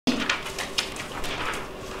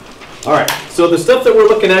All right, so the stuff that we're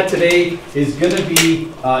looking at today is going to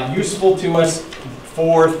be useful to us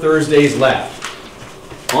for Thursday's lab.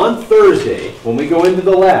 On Thursday, when we go into the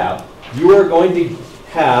lab, you are going to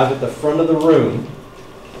have at the front of the room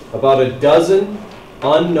about a dozen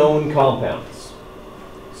unknown compounds.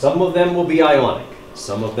 Some of them will be ionic,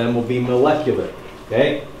 some of them will be molecular,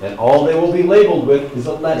 okay? And all they will be labeled with is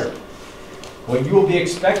a letter. What you will be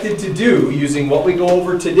expected to do using what we go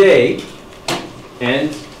over today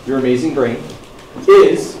and your amazing brain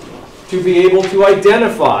is to be able to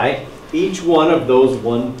identify each one of those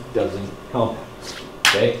 12 compounds.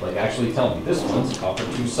 Okay, like actually tell me, this one's copper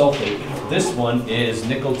 2 sulfate, this one is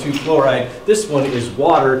nickel 2 chloride, this one is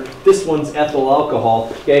water, this one's ethyl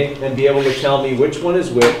alcohol, okay, and be able to tell me which one is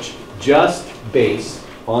which just based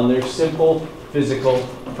on their simple physical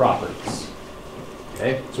properties.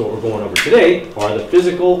 Okay, so what we're going over today are the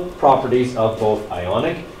physical properties of both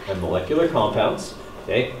ionic and molecular compounds.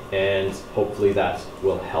 Okay, and hopefully that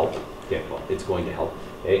will help. Okay, well, it's going to help.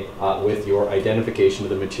 Okay, with your identification of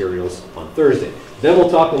the materials on Thursday. Then we'll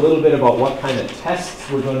talk a little bit about what kind of tests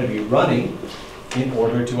we're going to be running in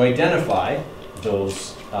order to identify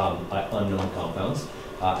those unknown compounds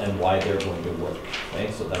and why they're going to work. Okay,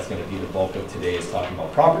 so that's going to be the bulk of today, is talking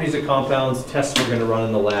about properties of compounds, tests we're going to run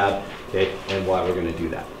in the lab, okay, and why we're going to do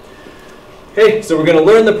that. Okay, so we're going to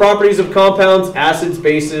learn the properties of compounds, acids,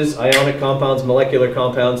 bases, ionic compounds, molecular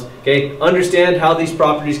compounds. Okay, understand how these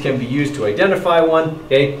properties can be used to identify one.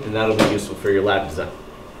 Okay, and that'll be useful for your lab design.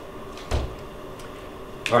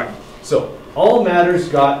 All right, so all matter's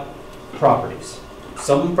got properties.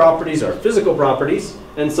 Some properties are physical properties,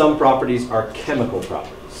 and some properties are chemical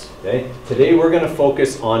properties. Okay, today we're going to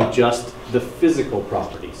focus on just the physical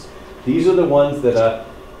properties. These are the ones that a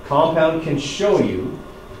compound can show you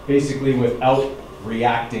basically without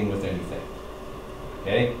reacting with anything.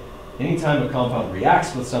 Okay? Anytime a compound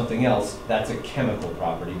reacts with something else, that's a chemical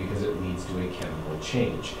property because it leads to a chemical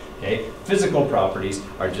change. Okay? Physical properties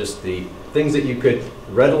are just the things that you could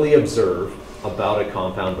readily observe about a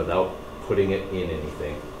compound without putting it in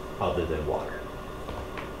anything other than water.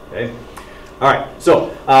 Okay? All right, so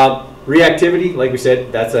reactivity, like we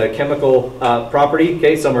said, that's a chemical property.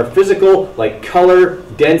 Okay? Some are physical, like color,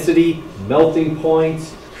 density, melting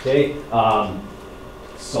point. Okay,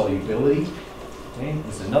 solubility, okay,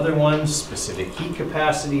 is another one. Specific heat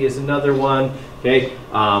capacity is another one. Okay,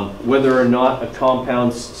 whether or not a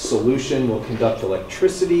compound's solution will conduct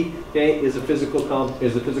electricity, okay, is a physical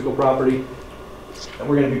property. And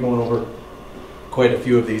we're going to be going over quite a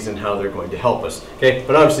few of these and how they're going to help us. Okay,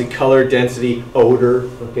 but obviously color, density, odor,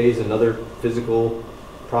 okay, is another physical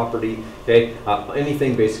property. Okay,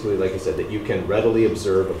 anything basically, like I said, that you can readily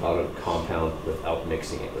observe about a compound without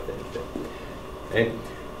mixing it with anything. Okay.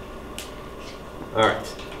 All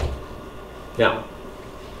right. Now,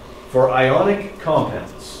 for ionic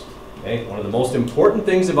compounds, okay, one of the most important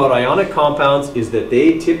things about ionic compounds is that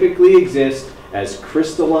they typically exist as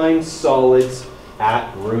crystalline solids at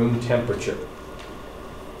room temperature.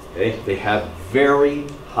 Okay, they have very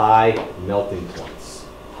high melting points,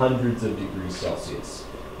 hundreds of degrees Celsius.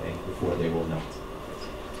 Okay, before they will melt.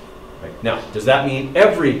 Right. Now, does that mean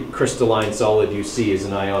every crystalline solid you see is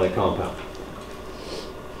an ionic compound?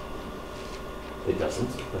 It doesn't,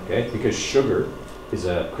 okay, because sugar is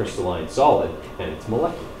a crystalline solid and it's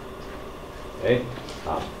molecular. Okay,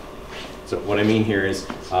 so what I mean here is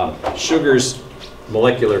sugar's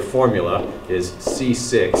molecular formula is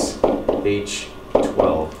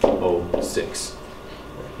C6H12O6.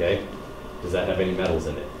 Okay, does that have any metals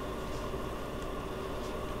in it?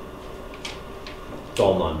 It's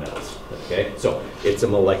all nonmetals, okay? So it's a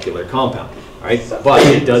molecular compound, all right? But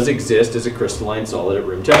it does exist as a crystalline solid at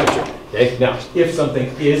room temperature, okay? Now, if something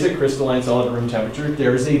is a crystalline solid at room temperature,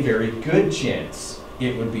 there is a very good chance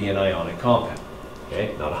it would be an ionic compound,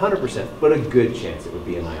 okay? Not 100%, but a good chance it would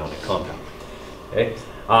be an ionic compound, okay?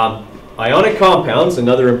 Ionic compounds,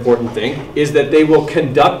 another important thing, is that they will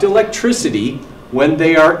conduct electricity when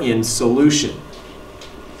they are in solution,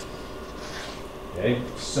 okay?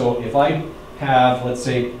 So if I have, let's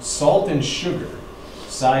say, salt and sugar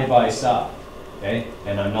side by side, okay,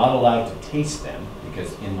 and I'm not allowed to taste them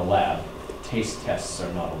because in the lab, taste tests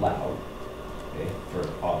are not allowed, okay, for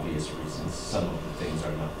obvious reasons. Some of the things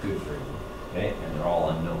are not good for you, okay, and they're all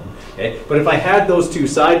unknown, okay. But if I had those two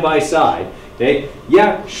side by side, okay,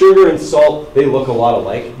 yeah, sugar and salt, they look a lot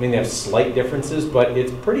alike. I mean, they have slight differences, but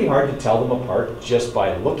it's pretty hard to tell them apart just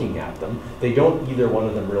by looking at them. They don't, either one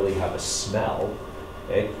of them really have a smell.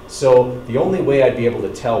 Okay? So the only way I'd be able to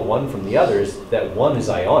tell one from the other is that one is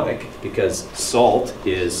ionic because salt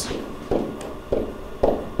is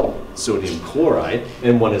sodium chloride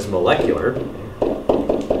and one is molecular.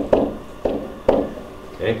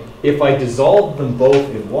 Okay? If I dissolved them both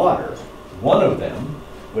in water, one of them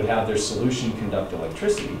would have their solution conduct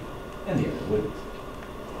electricity, and the other wouldn't.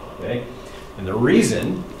 Okay? And the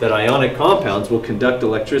reason that ionic compounds will conduct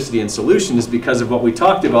electricity in solution is because of what we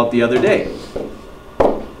talked about the other day.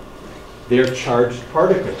 They're charged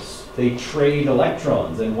particles. They trade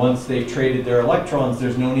electrons, and once they've traded their electrons,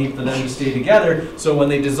 there's no need for them to stay together, so when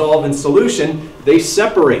they dissolve in solution, they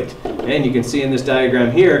separate. And you can see in this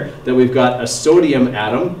diagram here that we've got a sodium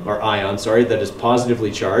atom, or ion, sorry, that is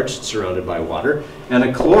positively charged, surrounded by water, and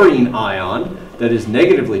a chlorine ion that is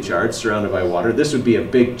negatively charged, surrounded by water. This would be a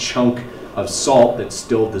big chunk of salt that's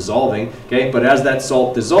still dissolving, okay? But as that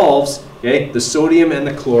salt dissolves, okay, the sodium and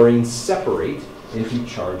the chlorine separate into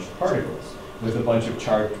charged particles. With a bunch of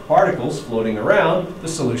charged particles floating around, the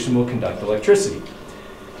solution will conduct electricity.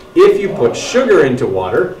 If you put sugar into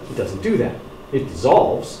water, it doesn't do that. It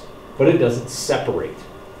dissolves, but it doesn't separate.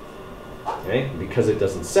 Okay? Because it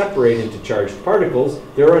doesn't separate into charged particles,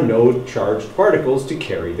 there are no charged particles to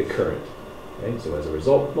carry the current. Okay? So as a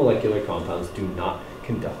result, molecular compounds do not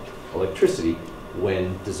conduct electricity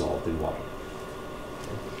when dissolved in water.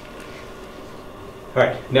 All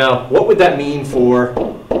right, now what would that mean for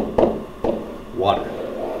water?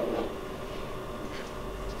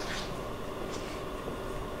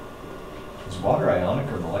 Is water ionic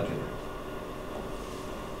or molecular?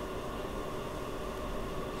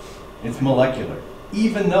 It's molecular,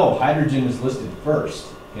 even though hydrogen is listed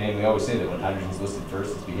first. Okay, and we always say that when hydrogen is listed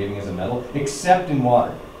first, it's behaving as a metal, except in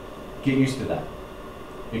water. Get used to that.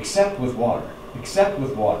 Except with water. Except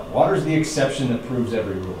with water. Water is the exception that proves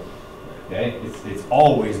every rule. Okay? It's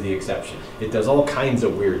always the exception. It does all kinds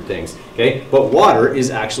of weird things. Okay? But water is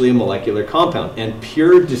actually a molecular compound, and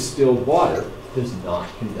pure distilled water does not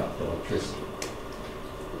conduct electricity.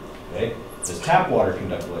 Okay? Does tap water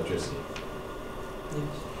conduct electricity? Yes.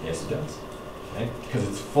 Yes, it does. Okay? Because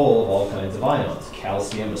it's full of all kinds of ions.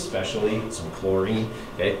 Calcium especially, some chlorine,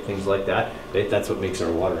 okay? Things like that. Okay? That's what makes our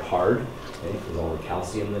water hard. Okay? There's all the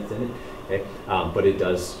calcium that's in it. Okay? But it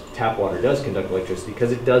does, tap water does conduct electricity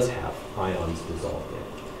because it does have ions dissolved in it.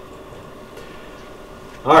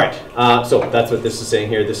 All right, so that's what this is saying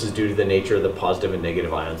here. This is due to the nature of the positive and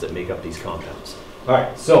negative ions that make up these compounds. All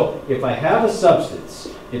right, so if I have a substance,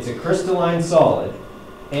 it's a crystalline solid,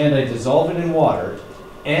 and I dissolve it in water,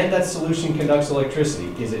 and that solution conducts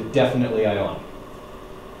electricity, is it definitely ionic?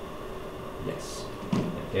 Yes.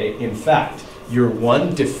 Okay, in fact, your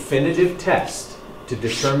one definitive test to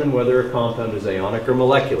determine whether a compound is ionic or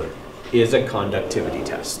molecular is a conductivity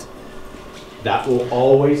test. That will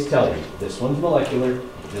always tell you, this one's molecular,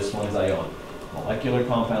 this one's ionic. Molecular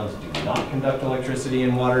compounds do not conduct electricity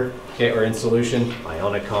in water, okay, or in solution.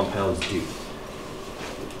 Ionic compounds do.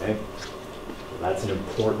 Okay? That's an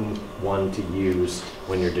important one to use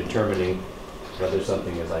when you're determining whether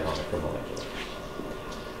something is ionic or molecular.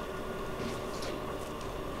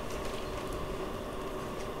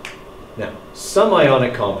 Now, some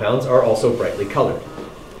ionic compounds are also brightly colored.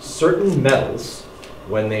 Certain metals,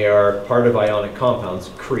 when they are part of ionic compounds,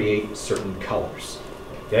 create certain colors.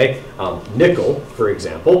 Okay? Nickel, for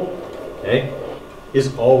example, okay,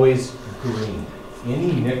 is always green.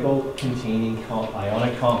 Any nickel-containing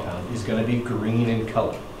ionic compound is going to be green in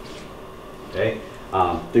color. Okay?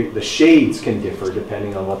 The shades can differ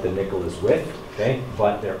depending on what the nickel is with, okay?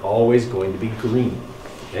 But they're always going to be green.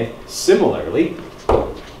 Okay? Similarly,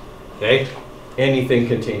 okay, anything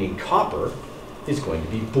containing copper is going to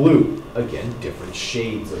be blue. Again, different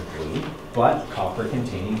shades of blue, but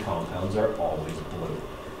copper-containing compounds are always blue.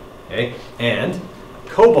 Okay? And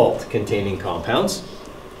cobalt-containing compounds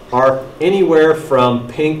are anywhere from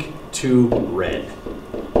pink to red.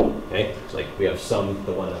 Okay? It's like we have some,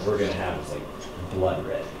 the one that we're going to have is like blood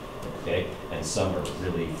red. Okay? And some are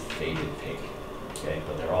really faded pink. Okay?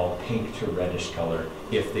 But they're all pink to reddish color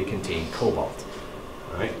if they contain cobalt.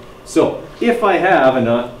 All right? So if I have an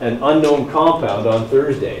unknown compound on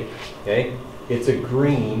Thursday, okay, it's a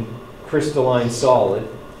green crystalline solid,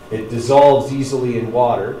 it dissolves easily in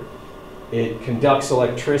water, it conducts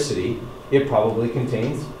electricity, it probably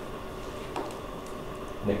contains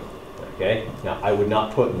nickel. Okay? Now I would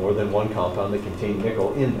not put more than one compound that contained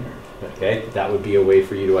nickel in there. Okay? That would be a way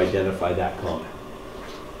for you to identify that compound.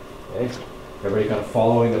 Okay? Everybody kind of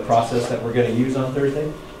following the process that we're going to use on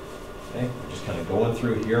Thursday? Okay, we're just kind of going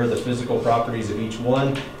through, here are the physical properties of each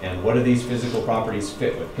one, and what do these physical properties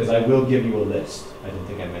fit with? Because I will give you a list. I don't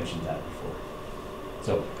think I mentioned that before.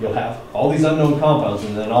 So you'll have all these unknown compounds,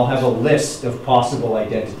 and then I'll have a list of possible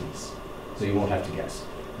identities. So you won't have to guess.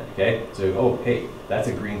 Okay, so, oh, hey, that's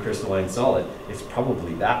a green crystalline solid. It's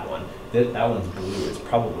probably that one. That one's blue. It's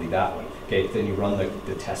probably that one. Okay, then you run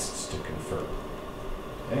the tests to confirm.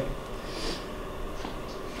 Okay.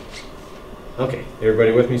 Okay,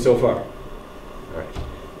 everybody with me so far? All right.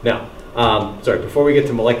 Now, sorry, before we get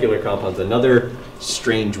to molecular compounds, another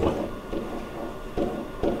strange one.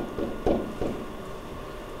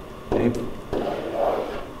 Okay.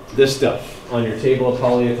 This stuff on your table of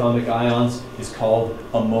polyatomic ions is called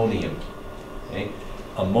ammonium. Okay.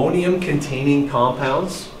 Ammonium-containing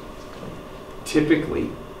compounds typically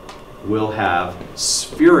will have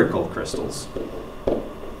spherical crystals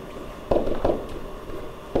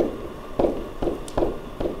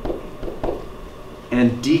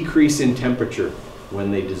and decrease in temperature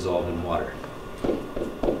when they dissolve in water.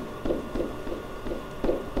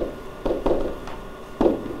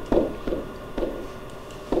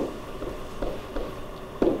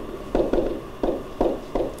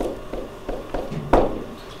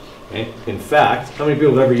 Okay. In fact, how many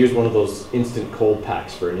people have ever used one of those instant cold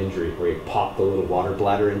packs for an injury where you pop the little water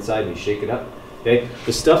bladder inside and you shake it up? Okay.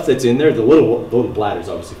 The stuff that's in there, the little bladder is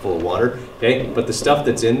obviously full of water. Okay. But the stuff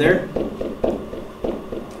that's in there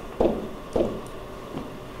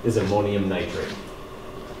is ammonium nitrate.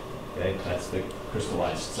 Okay, that's the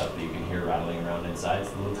crystallized stuff that you can hear rattling around inside. It's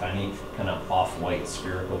the little tiny kind of off-white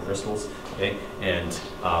spherical crystals. Okay, and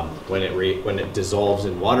when it dissolves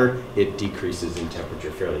in water, it decreases in temperature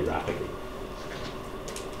fairly rapidly.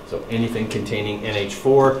 So anything containing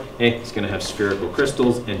NH4, okay, it's going to have spherical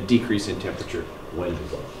crystals and decrease in temperature when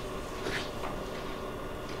dissolved.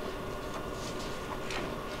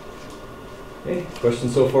 Okay,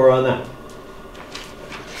 questions so far on that?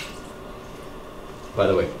 By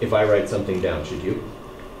the way, if I write something down, should you?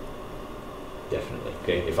 Definitely.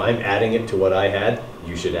 Okay. If I'm adding it to what I had,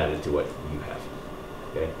 you should add it to what you have.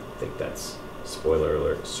 Okay. I think that's, spoiler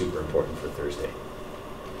alert, super important for Thursday.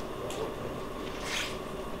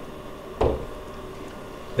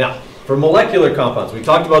 Now, for molecular compounds, we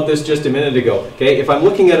talked about this just a minute ago. Okay. If I'm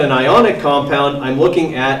looking at an ionic compound, I'm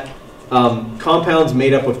looking at compounds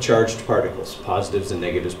made up of charged particles, positives and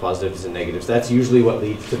negatives. That's usually what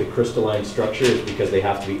leads to the crystalline structure, is because they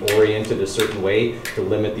have to be oriented a certain way to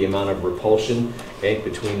limit the amount of repulsion, okay,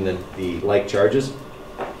 between the like charges.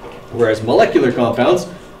 Whereas molecular compounds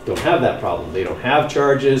don't have that problem. They don't have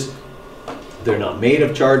charges. They're not made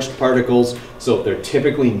of charged particles, so they're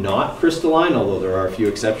typically not crystalline, although there are a few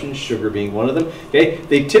exceptions, sugar being one of them. Okay?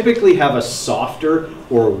 They typically have a softer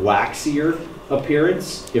or waxier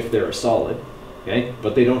appearance if they're a solid, okay?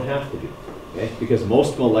 But they don't have to be, okay? Because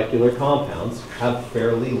most molecular compounds have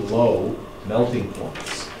fairly low melting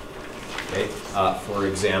points. Okay? For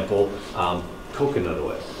example, coconut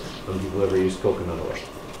oil. Some people ever use coconut oil,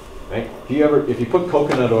 right? If you put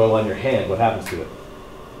coconut oil on your hand, what happens to it?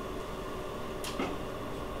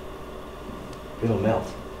 It'll melt.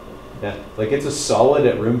 Yeah, like it's a solid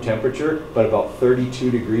at room temperature, but about 32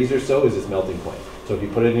 degrees or so is its melting point. So if you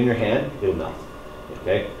put it in your hand, it'll melt.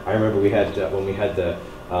 Okay. I remember we had when we had the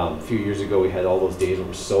a few years ago, we had all those days when it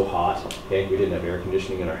was so hot. Okay, we didn't have air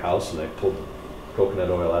conditioning in our house, and I pulled coconut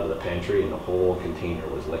oil out of the pantry, and the whole container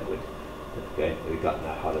was liquid. Okay, it had gotten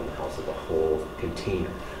that hot in the house that the whole container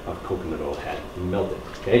of coconut oil had melted.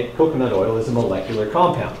 Okay, coconut oil is a molecular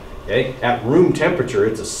compound. Okay, at room temperature,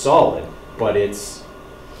 it's a solid, but it's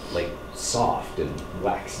like soft and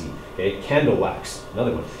waxy. Okay, candle wax,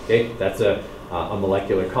 another one. Okay, that's a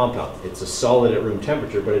molecular compound. It's a solid at room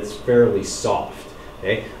temperature, but it's fairly soft.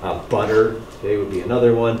 Okay, butter, okay, would be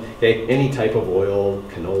another one. Okay, any type of oil,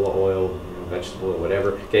 canola oil, vegetable or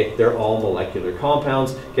whatever. Okay, they're all molecular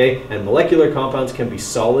compounds. Okay, and molecular compounds can be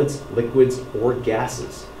solids, liquids, or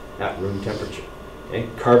gases at room temperature. Okay,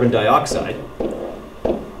 carbon dioxide,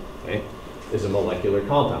 okay, is a molecular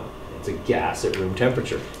compound. It's a gas at room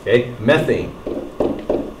temperature. Okay, methane.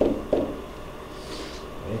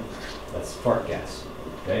 That's fart gas.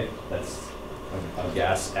 Okay, that's a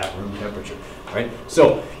gas at room temperature. Right.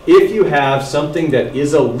 So if you have something that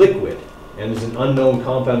is a liquid and is an unknown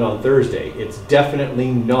compound on Thursday, it's definitely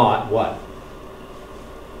not what?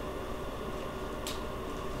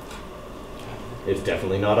 It's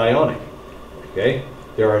definitely not ionic. Okay,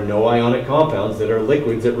 there are no ionic compounds that are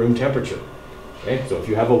liquids at room temperature. Okay, so if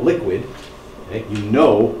you have a liquid, okay, you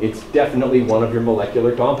know it's definitely one of your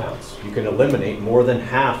molecular compounds. You can eliminate more than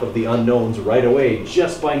half of the unknowns right away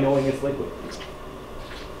just by knowing it's liquid.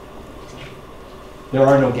 There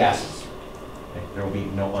are no gases. Okay? There will be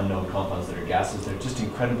no unknown compounds that are gases. They're just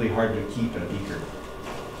incredibly hard to keep in a beaker.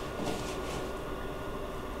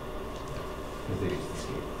 Because they just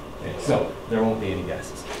escape. Okay? So there won't be any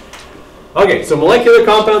gases. Okay, so molecular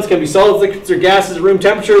compounds can be solids, liquids, or gases at room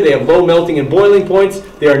temperature. They have low melting and boiling points.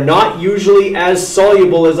 They are not usually as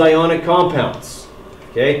soluble as ionic compounds.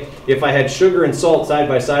 Okay? If I had sugar and salt side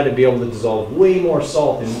by side, I'd be able to dissolve way more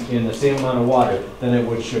salt in the same amount of water than it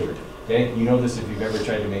would sugar. Okay? You know this if you've ever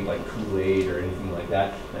tried to make like Kool-Aid or anything like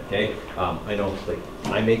that. Okay? I know, like,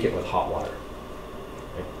 I make it with hot water.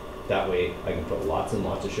 Okay? That way I can put lots and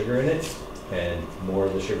lots of sugar in it, and more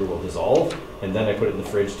of the sugar will dissolve, and then I put it in the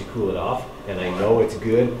fridge to cool it off, and I know it's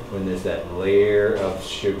good when there's that layer of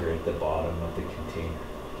sugar at the bottom of the container.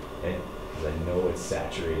 Okay? Because I know it's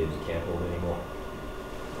saturated, you can't hold anymore.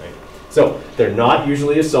 Right? So they're not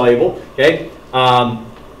usually as soluble, okay?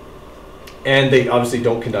 And they obviously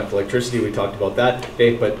don't conduct electricity, we talked about that,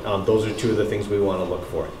 okay? But those are two of the things we want to look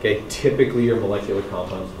for, okay? Typically your molecular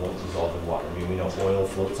compounds won't dissolve in water. I mean, we know oil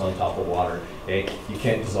floats on top of water, okay? You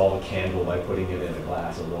can't dissolve a candle by putting it in a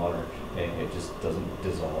glass of water, and it just doesn't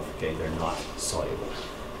dissolve, okay? They're not soluble,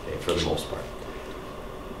 okay, for the most part.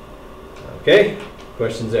 Okay,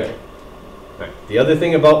 questions there? All right. The other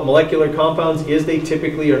thing about molecular compounds is they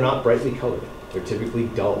typically are not brightly colored. They're typically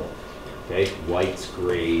dull, okay? Whites,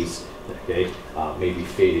 grays, okay? Maybe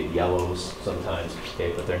faded yellows sometimes,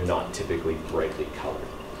 okay? But they're not typically brightly colored.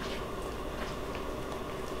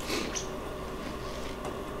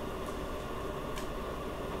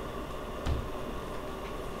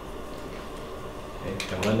 Okay.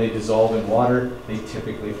 And when they dissolve in water, they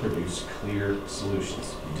typically produce clear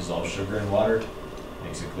solutions. You dissolve sugar in water,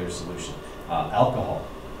 makes a clear solution. Alcohol,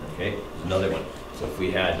 okay, is another one. So if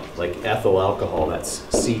we had like ethyl alcohol, that's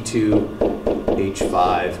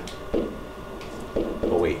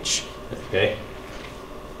C2H5OH, okay?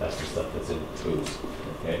 That's the stuff that's in booze,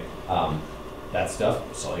 okay? That stuff,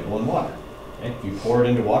 soluble in water, okay? If you pour it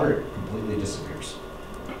into water, it completely disappears,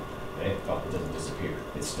 okay? Well, it doesn't disappear,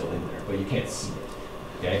 it's still in there, but you can't see it,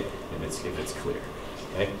 okay? If it's clear,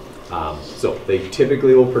 okay? So they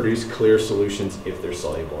typically will produce clear solutions if they're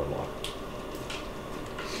soluble in water.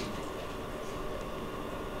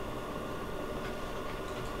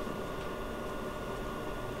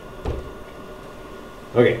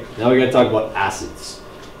 Okay, now we got to talk about acids.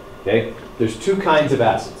 Okay, there's two kinds of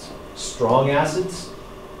acids: strong acids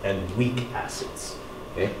and weak acids.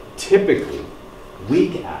 Okay, typically,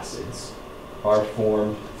 weak acids are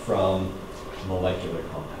formed from molecular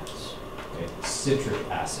compounds. Okay, citric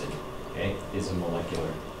acid, okay, is a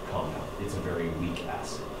molecular compound. It's a very weak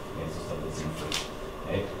acid. Okay, it's stuff that's in fruit.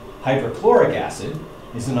 Okay, hydrochloric acid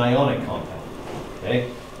is an ionic compound.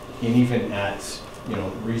 Okay, and even at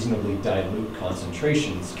reasonably dilute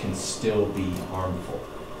concentrations can still be harmful.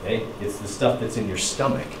 Okay? It's the stuff that's in your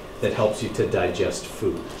stomach that helps you to digest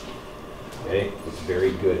food. Okay? It's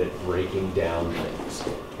very good at breaking down things.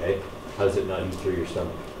 Okay? How does it not eat through your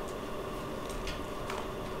stomach?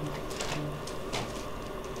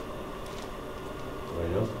 Do I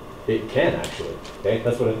know? It can actually. Okay?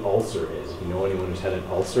 That's what an ulcer is. If you know anyone who's had an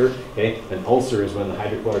ulcer, okay? An ulcer is when the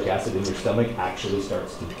hydrochloric acid in your stomach actually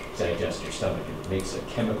starts to digest your stomach. It makes a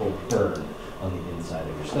chemical burn on the inside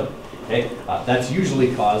of your stomach. Okay? That's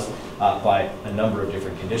usually caused by a number of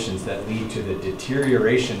different conditions that lead to the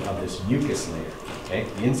deterioration of this mucus layer. Okay?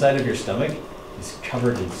 The inside of your stomach is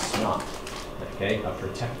covered in snot. Okay, a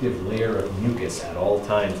protective layer of mucus at all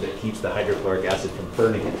times that keeps the hydrochloric acid from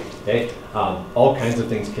burning it. Okay, all kinds of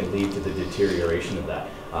things can lead to the deterioration of that.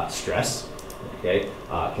 Stress, okay,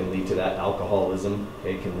 can lead to that. Alcoholism,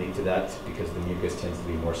 okay, can lead to that because the mucus tends to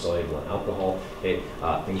be more soluble in alcohol. Okay,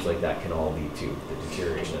 things like that can all lead to the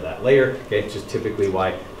deterioration of that layer. Okay, it's just typically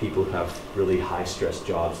why people who have really high stress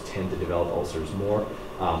jobs tend to develop ulcers more,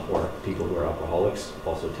 or people who are alcoholics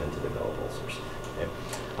also tend to develop ulcers. Okay.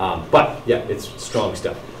 But yeah, it's strong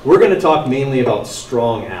stuff. We're going to talk mainly about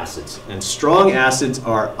strong acids. And strong acids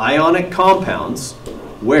are ionic compounds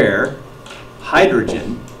where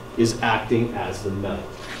hydrogen is acting as the metal.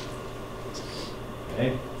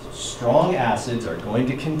 Okay? So strong acids are going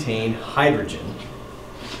to contain hydrogen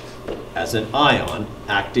as an ion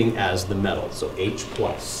acting as the metal, so H+.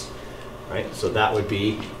 Right? So that would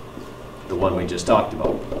be the one we just talked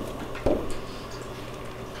about.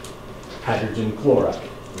 Hydrogen chloride,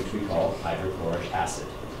 which we call hydrochloric acid.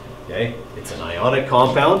 Okay, it's an ionic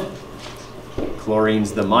compound.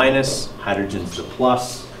 Chlorine's the minus, hydrogen's the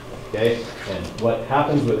plus. Okay, and what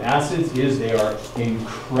happens with acids is they are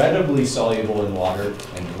incredibly soluble in water,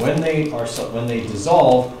 and when they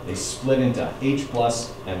dissolve, they split into H+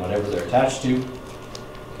 and whatever they're attached to.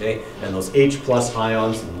 Okay, and those H+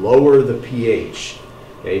 ions lower the pH.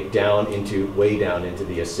 Okay, way down into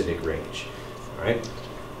the acidic range. All right.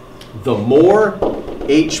 The more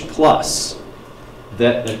H+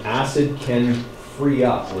 that an acid can free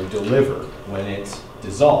up or deliver when it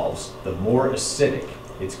dissolves, the more acidic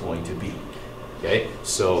it's going to be. Okay,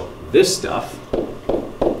 so this stuff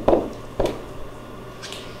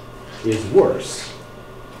is worse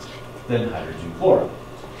than hydrogen chloride.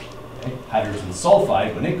 Okay? Hydrogen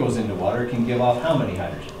sulfide, when it goes into water, can give off how many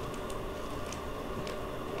hydrogen?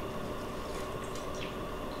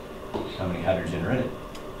 How many hydrogen are in it?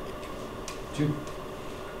 2.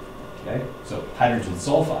 Okay, so hydrogen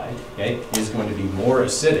sulfide, okay, is going to be more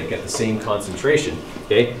acidic at the same concentration,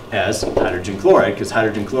 okay, as hydrogen chloride, because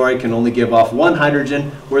hydrogen chloride can only give off 1 hydrogen,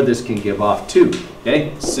 where this can give off 2.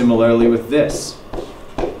 Okay, similarly with this.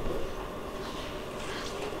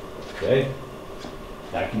 Okay,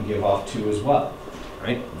 that can give off 2 as well.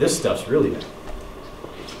 Right? This stuff's really bad.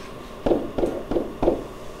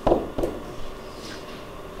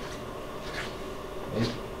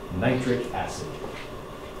 Okay. Nitric acid.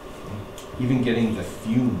 Even getting the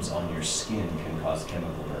fumes on your skin can cause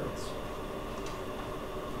chemical burns.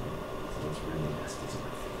 So it's really nasty stuff.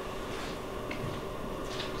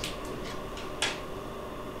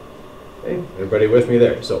 Okay, everybody with me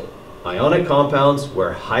there? So ionic compounds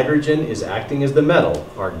where hydrogen is acting as the metal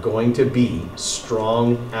are going to be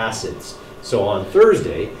strong acids. So on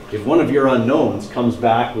Thursday, if one of your unknowns comes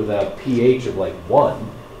back with a pH of like 1,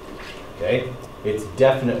 okay, it's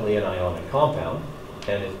definitely an ionic compound.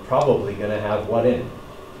 And it's probably going to have what in it?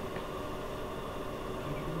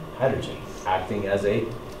 Hydrogen, acting as a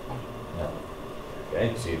metal.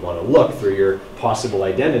 Okay, so you'd want to look through your possible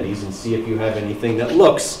identities and see if you have anything that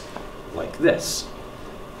looks like this.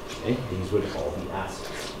 Okay, these would all be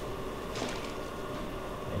acids.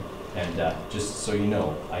 Okay. And just so you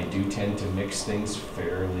know, I do tend to mix things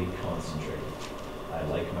fairly concentrated. I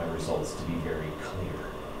like my results to be very clear.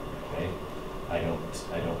 Okay, I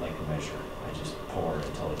don't like to measure. I just pour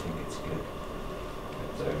until I think it's good.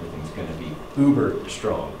 So everything's going to be uber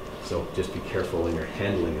strong. So just be careful when you're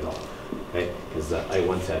handling it all. Okay? Because I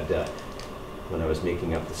once had, when I was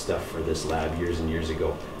making up the stuff for this lab years and years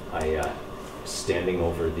ago, I was standing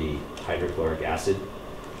over the hydrochloric acid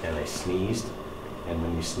and I sneezed. And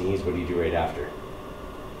when you sneeze, what do you do right after?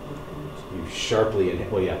 You sharply inhale.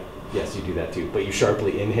 Well, yeah, yes, you do that too. But you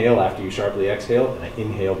sharply inhale after you sharply exhale, and I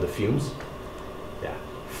inhaled the fumes. Yeah.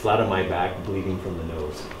 Flat on my back, bleeding from the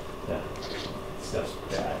nose. Yeah, stuff's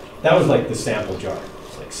bad. That was like the sample jar.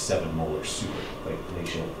 It's like 7 molar super, like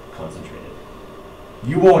glacial concentrated.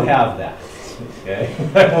 You won't have that. Okay,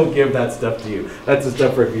 I won't give that stuff to you. That's the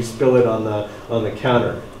stuff where if you spill it on the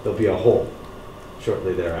counter, there'll be a hole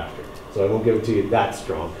shortly thereafter. So I won't give it to you that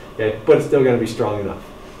strong. Okay, but it's still going to be strong enough.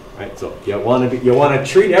 Right? So you want to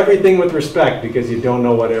treat everything with respect because you don't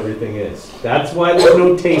know what everything is. That's why there's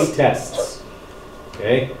no taste tests.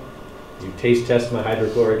 Okay, you taste test my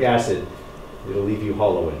hydrochloric acid, it'll leave you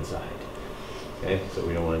hollow inside. Okay, so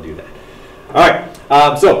we don't want to do that. All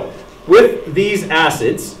right, so with these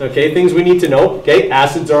acids, okay, things we need to know, okay,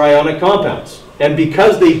 acids are ionic compounds. And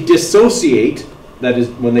because they dissociate, that is,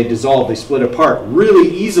 when they dissolve, they split apart really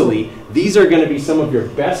easily, these are going to be some of your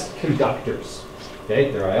best conductors. Okay,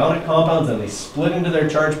 they're ionic compounds and they split into their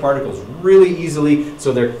charged particles really easily,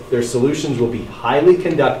 so their solutions will be highly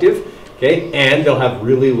conductive. Okay, and they'll have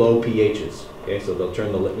really low pHs. Okay, so they'll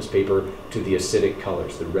turn the litmus paper to the acidic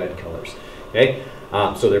colors, the red colors. Okay,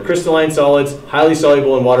 so they're crystalline solids, highly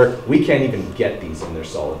soluble in water. We can't even get these in their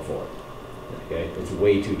solid form. Okay, it's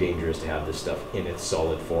way too dangerous to have this stuff in its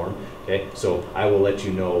solid form. Okay, so I will let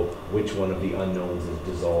you know which one of the unknowns is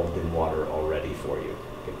dissolved in water already for you.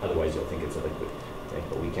 Okay, otherwise, you'll think it's a liquid. Okay,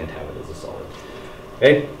 but we can't have it as a solid.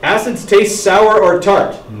 Okay, acids taste sour or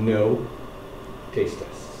tart? No taste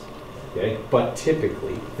tests. Okay, but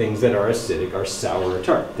typically things that are acidic are sour or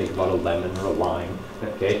tart. Think about a lemon or a lime.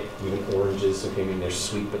 Okay, even oranges. Okay, I mean they're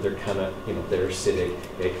sweet, but they're kind of, you know, they're acidic.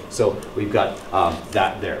 Okay, so we've got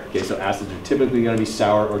that there. Okay, so acids are typically going to be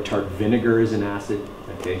sour or tart. Vinegar is an acid.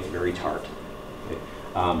 Okay, it's very tart. Okay,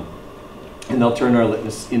 and they'll turn our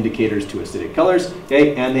litmus indicators to acidic colors.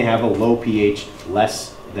 Okay, and they have a low pH,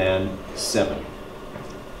 less than 7.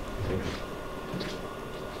 Okay.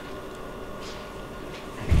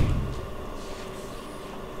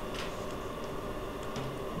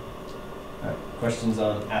 Questions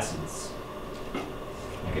on acids?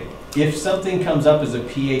 Okay. If something comes up as a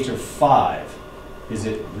pH of 5, is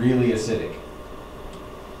it really acidic?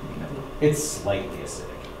 No. It's slightly acidic.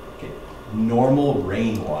 Okay. Normal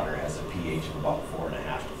rainwater has a pH of about 4.5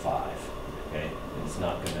 to 5. Okay. And it's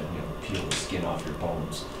not going to, you know, peel the skin off your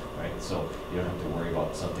bones. Right? So you don't have to worry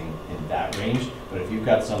about something in that range. But if you've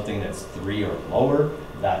got something that's 3 or lower,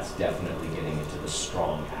 that's definitely getting into the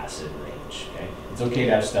strong acid range. Okay? It's okay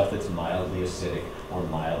to have stuff that's mildly acidic or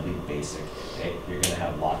mildly basic. Okay? You're going to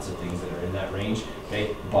have lots of things that are in that range.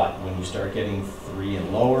 Okay? But when you start getting 3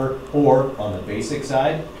 and lower, or on the basic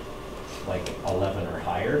side, like 11 or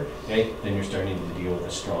higher, okay, then you're starting to deal with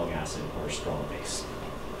a strong acid or a strong base.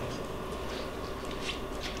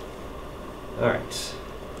 All right.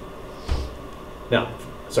 Now,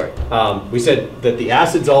 sorry, we said that the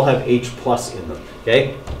acids all have H plus in them,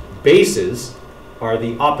 okay? Bases are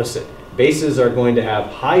the opposite. Bases are going to have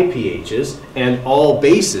high pHs, and all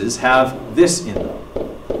bases have this in them.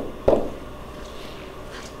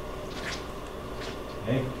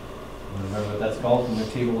 Okay, remember what that's called from the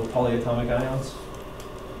table of polyatomic ions?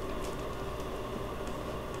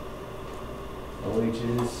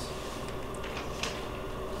 OH is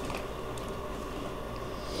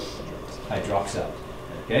hydroxide.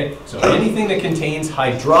 Okay, so anything that contains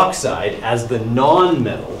hydroxide as the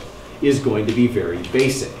non-metal is going to be very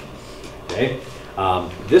basic. Okay,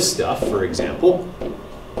 this stuff, for example,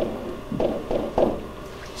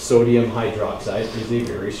 sodium hydroxide is a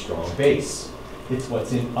very strong base. It's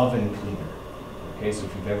what's in oven cleaner. Okay, so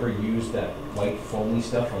if you've ever used that white foamy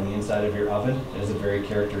stuff on the inside of your oven, it has a very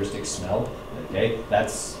characteristic smell. Okay,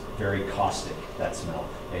 that's very caustic, that smell.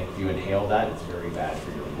 Okay, if you inhale that, it's very bad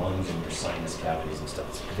for your lungs and your sinus cavities and stuff.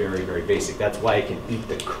 It's very, very basic. That's why it can eat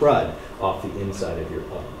the crud off the inside of your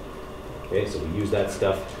oven. Okay, so we use that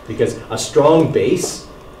stuff because a strong base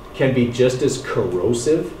can be just as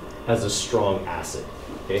corrosive as a strong acid.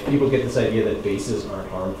 Okay, people get this idea that bases aren't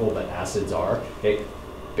harmful, but acids are. Okay,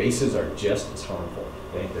 bases are just as harmful.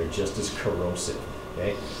 Okay, they're just as corrosive.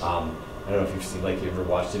 Okay, I don't know if you've seen, like, you ever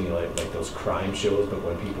watched any like those crime shows, but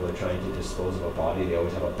when people are trying to dispose of a body, they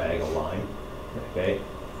always have a bag of lime. Okay,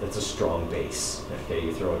 that's a strong base. Okay,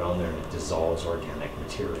 you throw it on there and it dissolves organic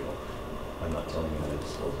material. I'm not telling you how to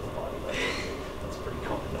dispose of a body, but that's pretty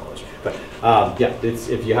common knowledge. But yeah,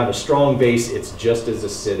 if you have a strong base, it's just as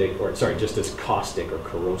acidic, or sorry, just as caustic or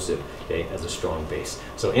corrosive, okay, as a strong base.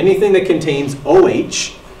 So anything that contains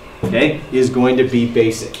OH, okay, is going to be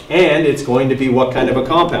basic, and it's going to be what kind of a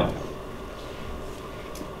compound?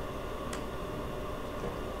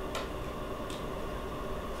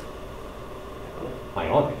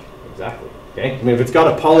 Ionic, exactly. Okay, I mean, if it's got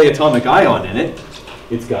a polyatomic ion in it,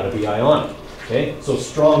 it's got to be ionic. Okay, so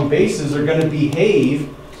strong bases are going to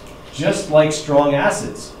behave just like strong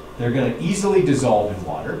acids. They're going to easily dissolve in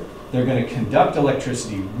water. They're going to conduct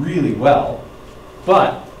electricity really well,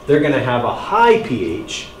 but they're going to have a high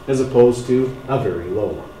pH as opposed to a very low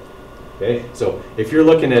one. Okay, so if you're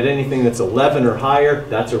looking at anything that's 11 or higher,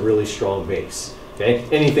 that's a really strong base. Okay,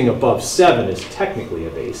 anything above 7 is technically a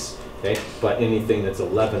base. Okay, but anything that's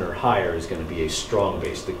 11 or higher is going to be a strong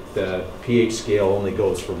base. The pH scale only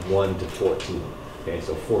goes from 1 to 14. Okay,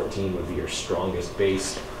 so 14 would be your strongest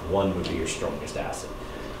base, 1 would be your strongest acid.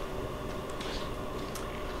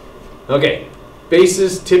 Okay,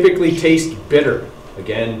 bases typically taste bitter.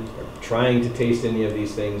 Again, we're trying to taste any of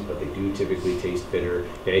these things, but they do typically taste bitter.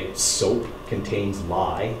 Okay, soap contains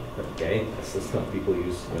lye. Okay, that's the stuff people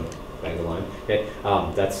use, you know, bag of lime. Okay,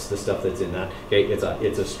 that's the stuff that's in that. Okay,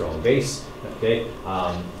 it's a strong base. Okay,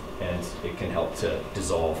 and it can help to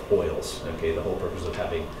dissolve oils. Okay, the whole purpose of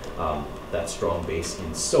having that strong base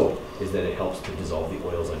in soap is that it helps to dissolve the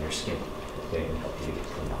oils on your skin. Okay, and help you get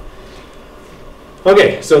clean up.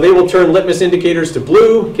 Okay, so they will turn litmus indicators to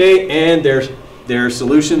blue. Okay, and their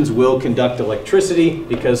solutions will conduct electricity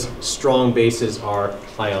because strong bases are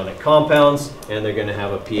ionic compounds, and they're going to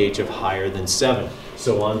have a pH of higher than 7.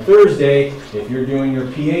 So on Thursday, if you're doing your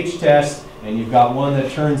pH test and you've got one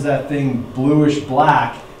that turns that thing bluish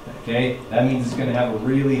black, okay, that means it's going to have a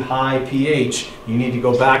really high pH. You need to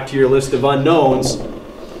go back to your list of unknowns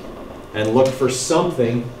and look for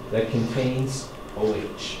something that contains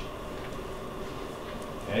OH.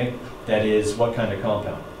 Okay, that is what kind of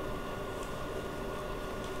compound?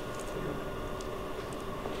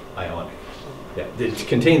 Ionic. Yeah, it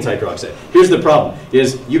contains hydroxide. Here's the problem,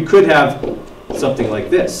 is you could have something like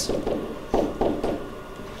this.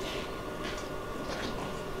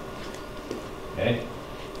 Okay,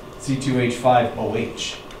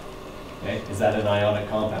 C2H5OH. Okay, is that an ionic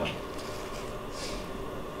compound?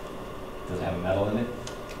 Does it have a metal in it?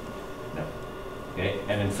 No. Okay,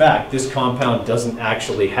 and in fact, this compound doesn't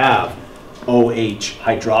actually have OH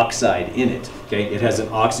hydroxide in it. Okay, it has an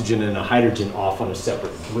oxygen and a hydrogen off on a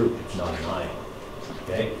separate group. It's not an ion.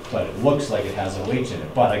 Okay, but it looks like it has OH in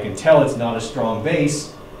it. But I can tell it's not a strong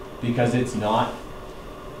base because it's not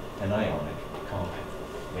an ionic compound.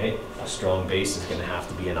 Okay, a strong base is going to have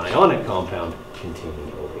to be an ionic compound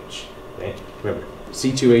containing OH. Okay, remember,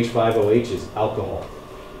 C2H5OH is alcohol.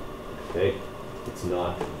 Okay, it's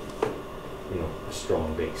not, you know, a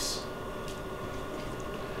strong base.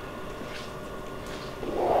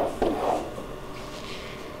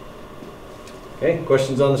 Okay,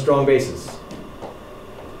 questions on the strong bases?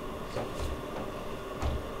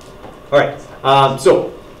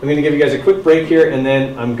 So I'm going to give you guys a quick break here, and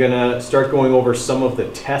then I'm going to start going over some of the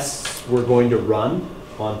tests we're going to run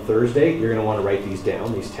on Thursday. You're going to want to write these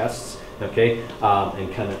down, these tests, okay?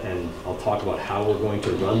 And I'll talk about how we're going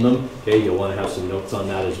to run them. Okay, you'll want to have some notes on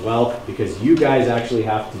that as well, because you guys actually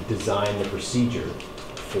have to design the procedure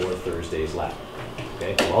for Thursday's lab.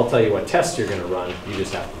 Okay, well, I'll tell you what tests you're going to run. You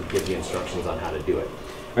just have to give the instructions on how to do it.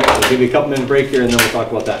 All right, so I'll give you a couple minute break here, and then we'll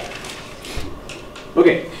talk about that.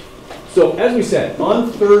 Okay, so as we said,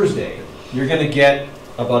 on Thursday, you're going to get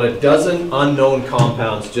about a dozen unknown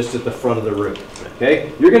compounds just at the front of the room.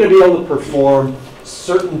 Okay, you're going to be able to perform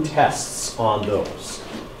certain tests on those.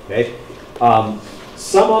 Okay,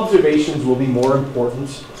 some observations will be more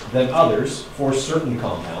important than others for certain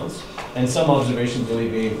compounds, and some observations will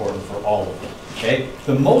be important for all of them. Okay,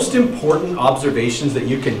 the most important observations that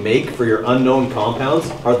you can make for your unknown compounds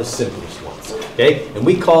are the simplest ones. Okay, and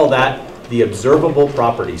we call that the observable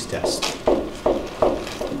properties test.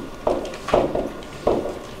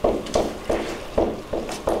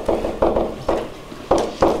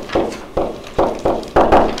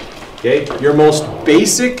 Okay, your most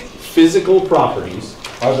basic physical properties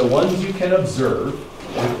are the ones you can observe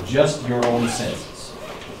with just your own senses.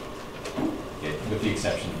 Okay, with the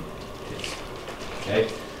exception of taste. Okay.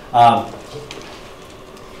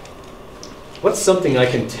 What's something I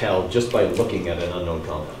can tell just by looking at an unknown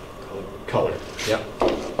compound? Color. Yep.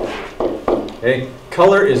 Okay.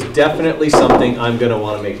 Color is definitely something I'm going to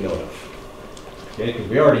want to make note of. Okay, because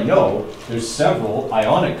we already know there's several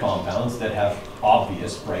ionic compounds that have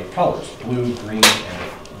obvious bright colors: blue, green,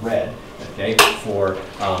 and red. Okay, for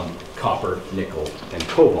copper, nickel, and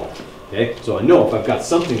cobalt. Okay, so I know if I've got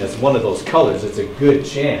something that's one of those colors, it's a good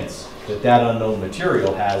chance that that unknown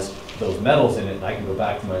material has those metals in it, and I can go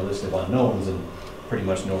back to my list of unknowns and pretty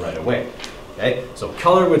much know right away. Okay, so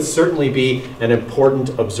color would certainly be an important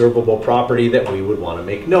observable property that we would want to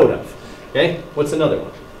make note of. Okay, what's another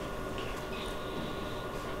one?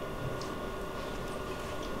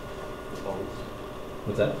 Bubbles.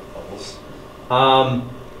 What's that? Bubbles.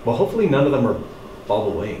 Well, hopefully none of them are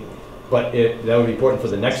bubbling, but that would be important for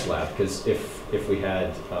the next lab, because if we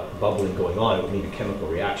had bubbling going on, it would mean a chemical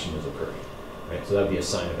reaction is occurring. Right? So that would be a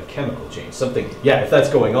sign of a chemical change. Something, yeah, if that's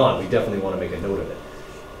going on, we definitely want to make a note of it.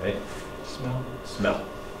 Right? Smell. Smell.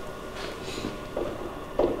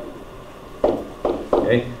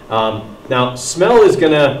 Okay. Now, smell is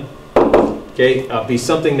going to be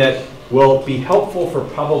something that will be helpful for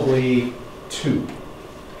probably 2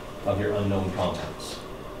 of your unknown compounds,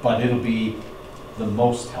 but it'll be the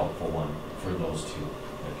most helpful one for those 2.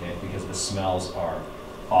 Okay, because the smells are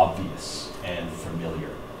obvious and familiar.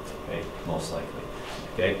 Okay, most likely.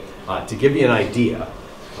 Okay, to give you an idea,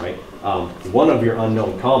 right? One of your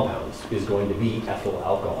unknown compounds is going to be ethyl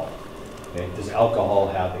alcohol. Okay, does alcohol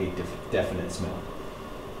have a definite smell?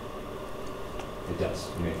 It does.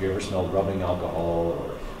 I mean, if you ever smelled rubbing alcohol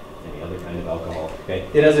or any other kind of alcohol, okay,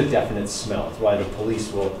 it has a definite smell. That's why the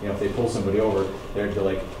police will, if they pull somebody over,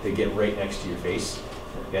 they get right next to your face,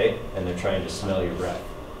 okay, and they're trying to smell your breath.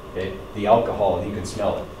 Okay, the alcohol, you can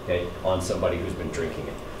smell it, okay, on somebody who's been drinking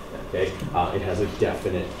it. Okay, it has a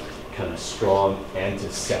definite kind of strong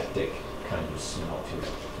antiseptic kind of smell to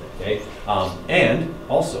it. Okay, and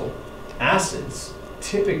also acids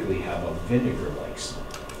typically have a vinegar-like smell.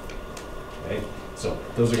 Okay, so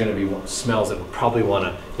those are going to be smells that we'll probably want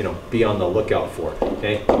to be on the lookout for.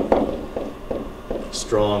 Okay,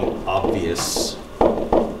 strong, obvious.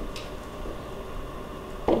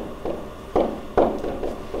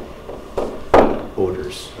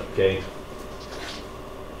 Odors. Okay.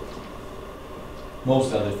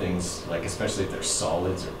 Most other things, like especially if they're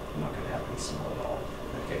solids, are not going to have any smell at all.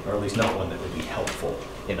 Okay, or at least not one that would be helpful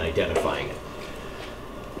in identifying it.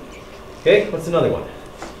 Okay, what's another one?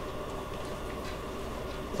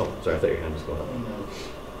 Oh, sorry, I thought your hand was going up.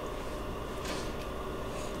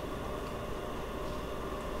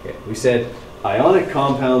 Okay, we said ionic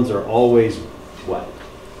compounds are always what?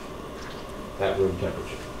 At room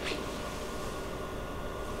temperature.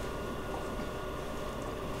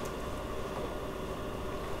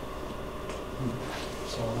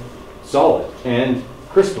 Solid and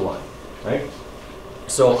crystalline, right?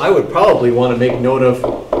 So I would probably want to make note of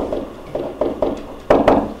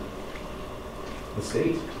the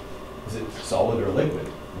state. Is it solid or liquid?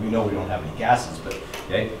 We know we don't have any gases, but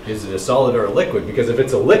okay, is it a solid or a liquid? Because if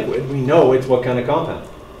it's a liquid, we know it's what kind of compound.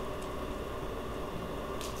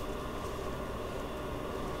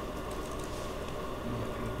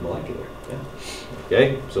 Molecular, yeah.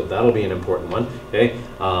 Okay, so that'll be an important one. Okay,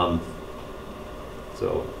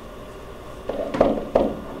 so.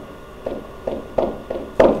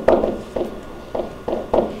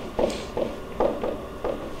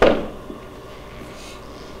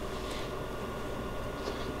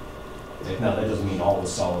 Okay? Now that doesn't mean all the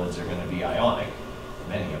solids are going to be ionic.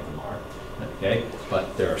 Many of them are. Okay?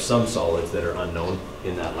 But there are some solids that are unknown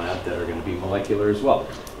in that lab that are going to be molecular as well.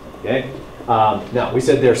 Okay? Now we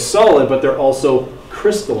said they're solid, but they're also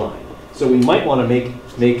crystalline. So we might want to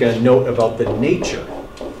make a note about the nature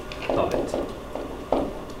of it.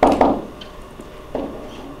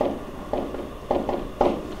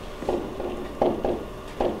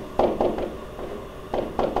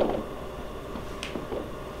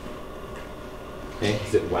 Okay,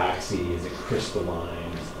 is it waxy? Is it crystalline?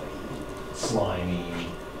 Is it like slimy,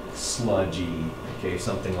 sludgy? Okay,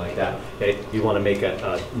 something like that. Okay, you want to make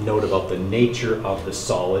a note about the nature of the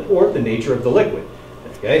solid or the nature of the liquid.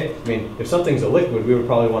 Okay, I mean, if something's a liquid, we would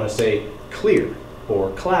probably want to say clear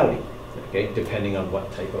or cloudy. Okay, depending on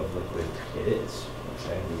what type of liquid it is.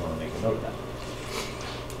 Okay, we want to make a note of that.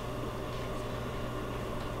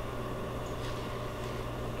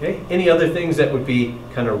 Okay, any other things that would be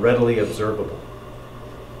kind of readily observable?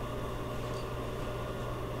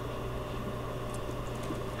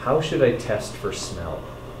 How should I test for smell?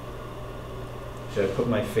 Should I put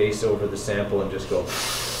my face over the sample and just go,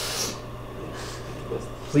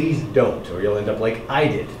 please don't, or you'll end up like I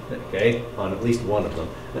did, okay, on at least one of them,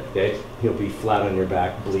 okay? You'll be flat on your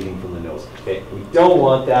back, bleeding from the nose, okay? We don't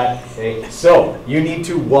want that, okay? So you need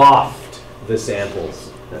to waft the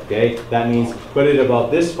samples, okay? That means put it about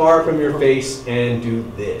this far from your face and do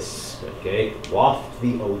this, okay? Waft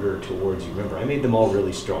the odor towards you. Remember, I made them all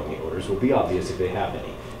really strong. The odors will be obvious if they have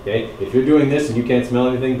any. Okay, if you're doing this and you can't smell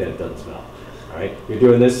anything, then it doesn't smell. All right, if you're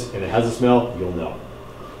doing this and it has a smell, you'll know.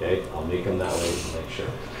 Okay, I'll make them that way to make sure.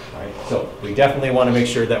 All right, so we definitely want to make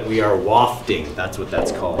sure that we are wafting. That's what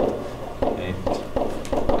that's called. Okay,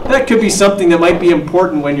 that could be something that might be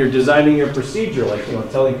important when you're designing your procedure, like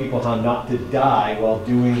telling people how not to die while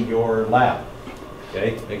doing your lab.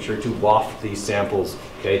 Okay, make sure to waft these samples.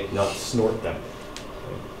 Okay, not snort them.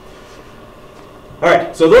 All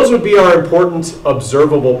right, so those would be our important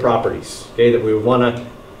observable properties, okay, that we would want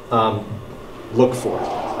to look for.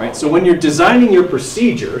 All right, so when you're designing your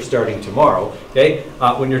procedure starting tomorrow, okay,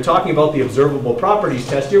 when you're talking about the observable properties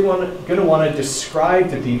test, you're going to want to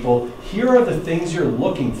describe to people, here are the things you're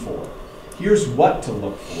looking for. Here's what to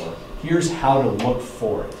look for. Here's how to look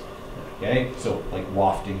for it. Okay, so like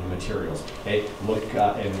wafting the materials. Okay, look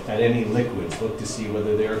at any liquids. Look to see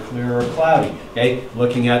whether they're clear or cloudy. Okay,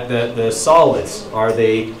 looking at the solids. Are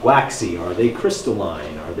they waxy? Are they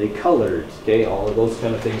crystalline? Are they colored? Okay, all of those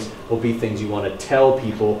kind of things will be things you want to tell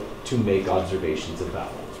people to make observations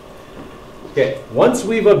about. Okay, once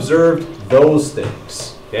we've observed those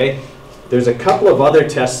things, okay, there's a couple of other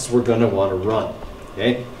tests we're going to want to run.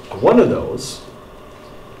 Okay, one of those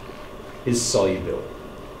is solubility.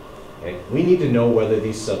 Okay. We need to know whether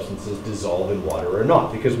these substances dissolve in water or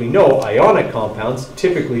not, because we know ionic compounds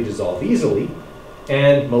typically dissolve easily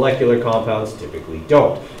and molecular compounds typically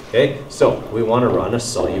don't. Okay, so we want to run a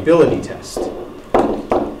solubility test.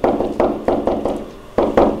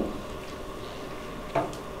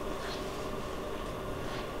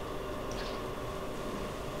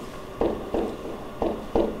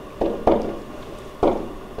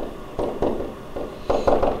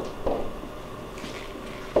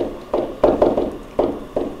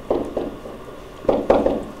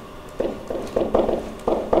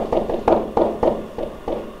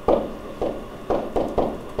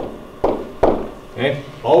 Okay?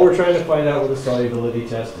 All we're trying to find out with a solubility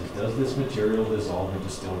test is, does this material dissolve in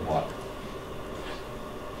distilled water?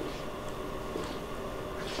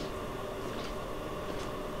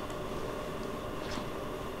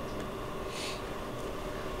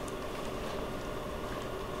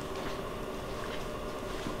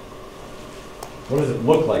 What does it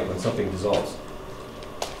look like when something dissolves?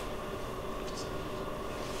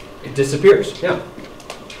 It disappears, yeah.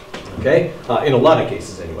 Okay? In a lot of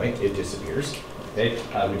cases anyway, it disappears. Okay?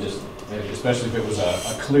 I would just, especially if it was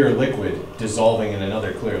a clear liquid dissolving in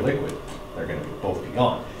another clear liquid, they're going to both be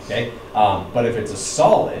gone. Okay? But if it's a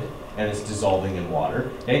solid and it's dissolving in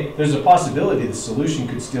water, okay, there's a possibility the solution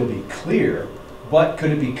could still be clear, but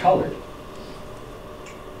could it be colored?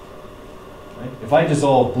 Right? If I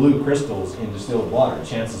dissolve blue crystals in distilled water,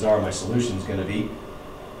 chances are my solution is going to be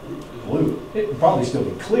blue. It will probably still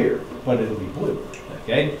be clear, but it'll be blue.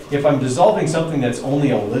 Okay? If I'm dissolving something that's only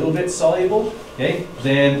a little bit soluble, okay,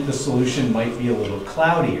 then the solution might be a little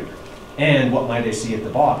cloudier. And what might I see at the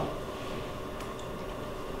bottom?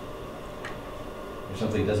 If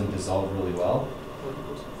something doesn't dissolve really well,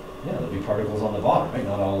 yeah, there'll be particles on the bottom, right?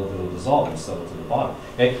 Not all of it will dissolve and settle to the bottom.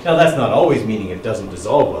 Okay? Now that's not always meaning it doesn't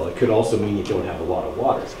dissolve well. It could also mean you don't have a lot of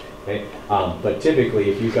water. Okay? But typically,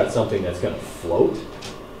 if you've got something that's going to float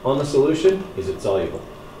on the solution, is it soluble?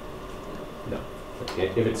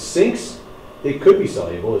 Okay? If it sinks, it could be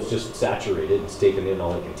soluble. It's just saturated. It's taken in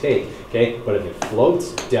all it can take. Okay? But if it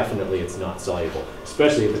floats, definitely it's not soluble,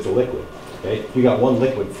 especially if it's a liquid. Okay? If you got one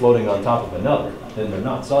liquid floating on top of another, then they're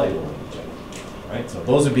not soluble in each other. Right? So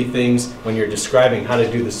those would be things when you're describing how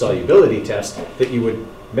to do the solubility test that you would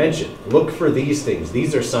mention. Look for these things.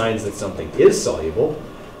 These are signs that something is soluble.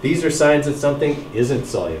 These are signs that something isn't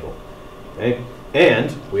soluble. Okay?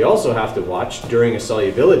 And we also have to watch during a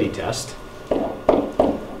solubility test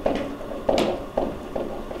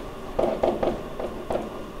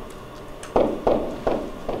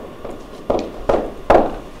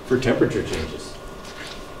for temperature changes.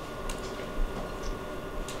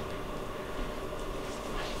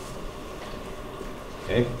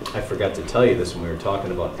 Okay? I forgot to tell you this when we were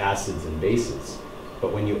talking about acids and bases.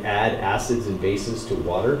 But when you add acids and bases to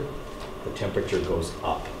water, the temperature goes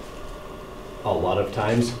up. A lot of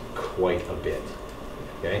times, quite a bit.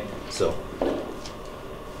 Okay? So,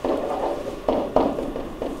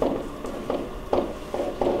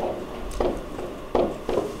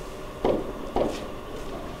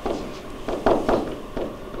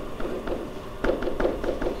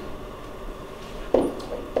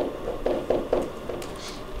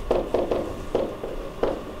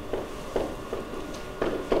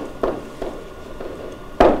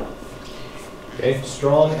 okay,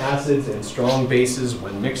 strong acids and strong bases,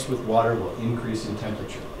 when mixed with water, will increase in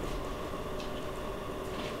temperature.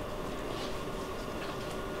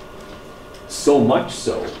 So much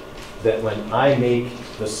so that when I make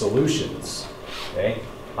the solutions, okay,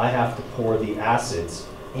 I have to pour the acids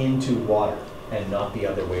into water and not the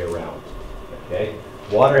other way around. Okay?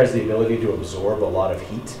 Water has the ability to absorb a lot of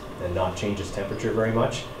heat and not change its temperature very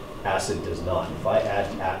much. Acid does not. If I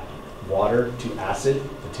add water to acid,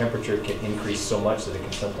 the temperature can increase so much that it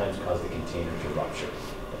can sometimes cause the container to rupture.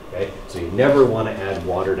 Okay? So you never want to add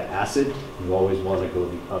water to acid. You always want to go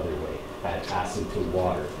the other way. Add acid to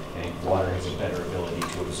water. Okay? Water has a better ability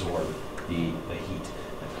to absorb the heat.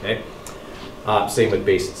 Okay? Same with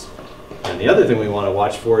bases. And the other thing we want to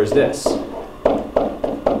watch for is this.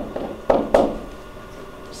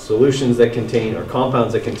 Solutions that contain, or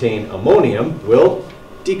compounds that contain ammonium will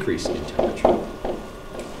decrease in temperature.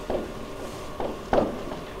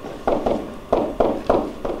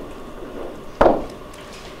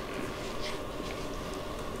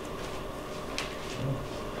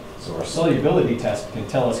 So our solubility test can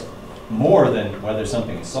tell us more than whether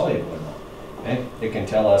something is soluble or not. Okay? It can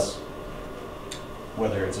tell us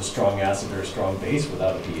whether it's a strong acid or a strong base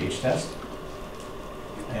without a pH test.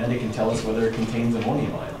 And it can tell us whether it contains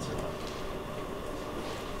ammonium ions or not.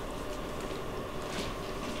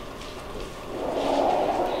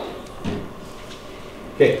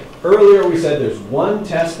 Okay, earlier we said there's one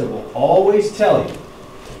test that will always tell you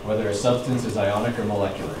whether a substance is ionic or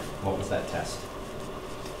molecular. What was that test?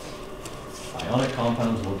 Ionic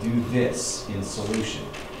compounds will do this in solution,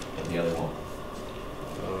 but the other won't.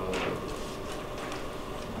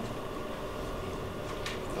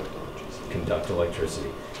 Conduct electricity.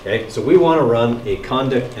 Okay, so we want to run a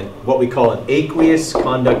conduct and what we call an aqueous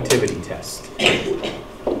conductivity test.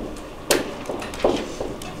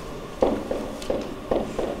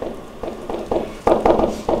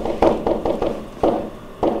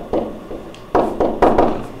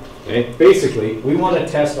 Okay, basically, we want to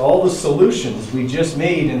test all the solutions we just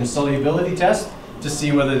made in the solubility test to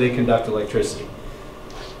see whether they conduct electricity.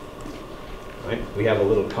 Right? We have a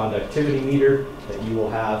little conductivity meter that you will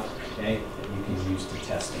have. Okay, that you can use to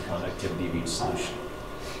test the conductivity of each solution.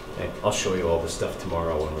 Okay, I'll show you all this stuff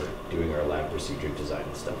tomorrow when we're doing our lab procedure design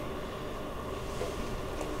and stuff.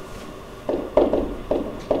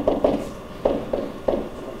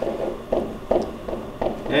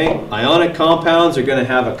 Okay, ionic compounds are going to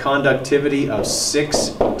have a conductivity of 6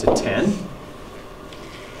 to 10.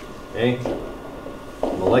 Okay,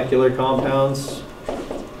 molecular compounds.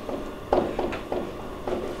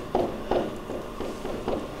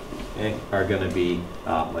 Are going to be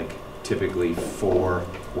like typically 4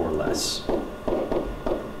 or less.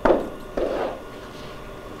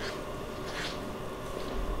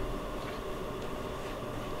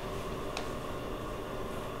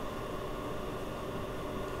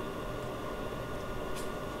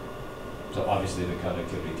 So obviously the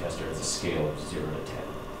conductivity tester has a scale of 0 to 10.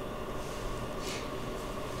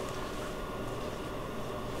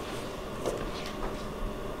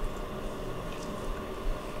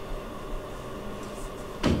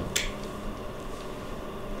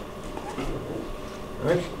 All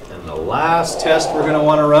right, and the last test we're going to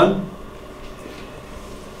want to run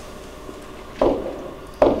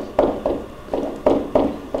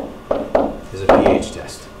is a pH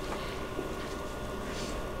test.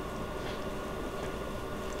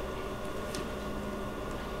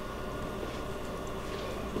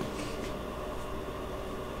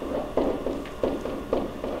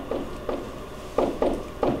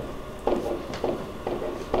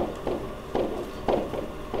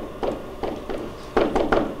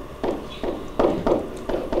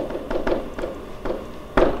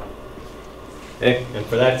 And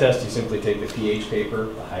for that test, you simply take the pH paper,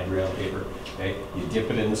 the hydraulic paper, okay? You dip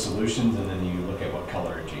it in the solutions and then you look at what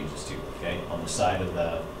color it changes to, okay? On the side of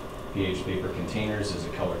the pH paper containers is a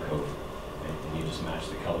color code, okay? And you just match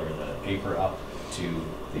the color of the paper up to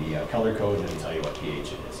the color code and it'll tell you what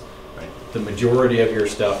pH it is, right? The majority of your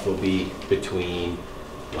stuff will be between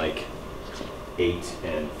like 8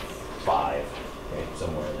 and 5, okay?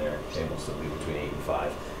 Somewhere in there, okay? Most will be between 8 and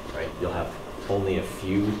 5, right? You'll have only a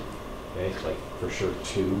few, okay, like for sure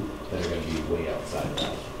 2 that are going to be way outside of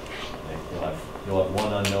that. Okay? You'll have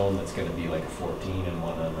one unknown that's going to be like a 14 and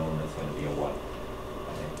one unknown that's going to be a 1.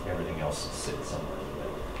 Okay? Everything else sits somewhere in the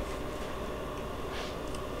middle.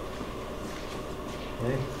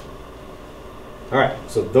 Okay. All right,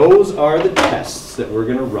 so those are the tests that we're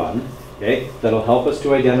going to run. Okay, that'll help us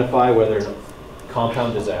to identify whether a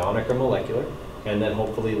compound is ionic or molecular, and then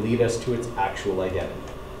hopefully lead us to its actual identity.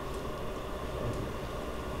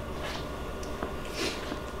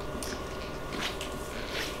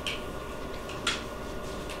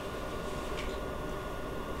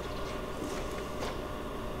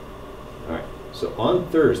 So on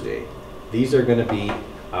Thursday, these are going to be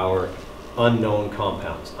our unknown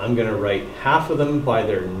compounds. I'm going to write half of them by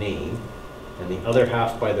their name and the other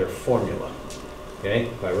half by their formula. Okay?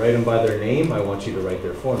 If I write them by their name, I want you to write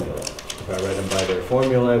their formula. If I write them by their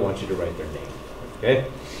formula, I want you to write their name. Okay?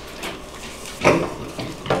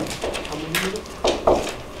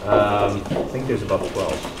 I think there's about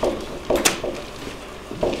 12.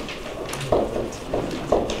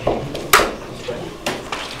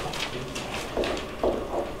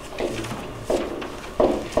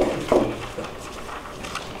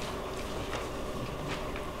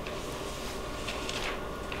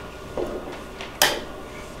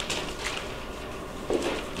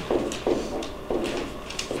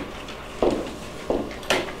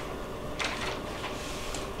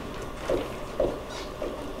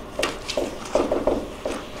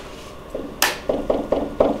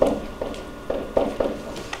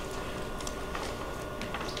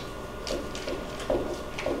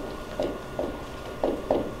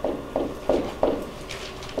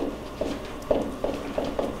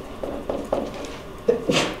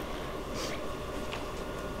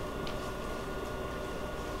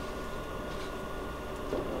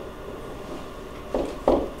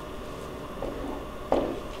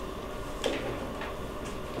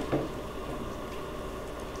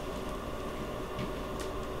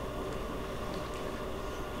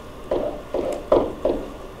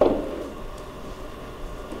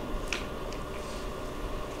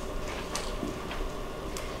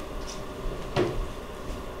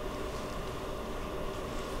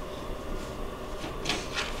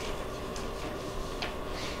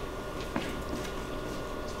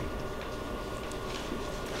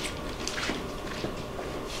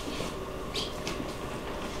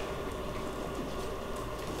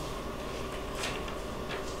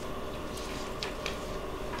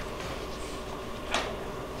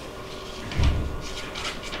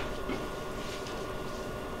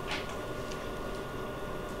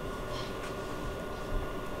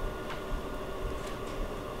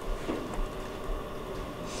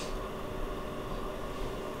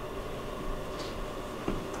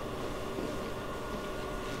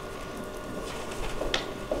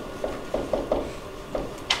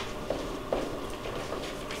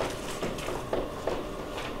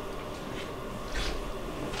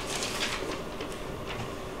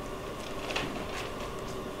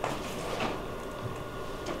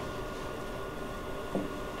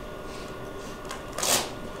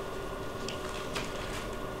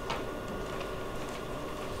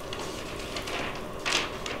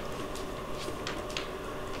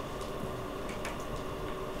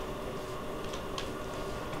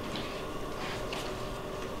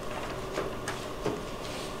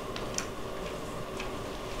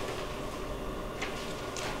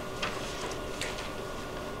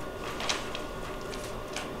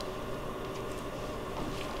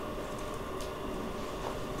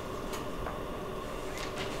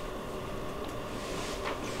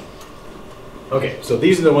 Okay, so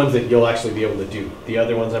these are the ones that you'll actually be able to do. The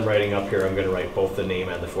other ones I'm writing up here, I'm going to write both the name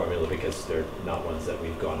and the formula because they're not ones that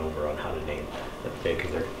we've gone over on how to name. Okay,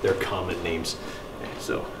 because they're common names. Okay,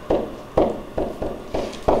 so.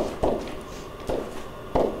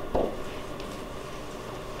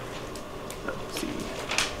 Let's see.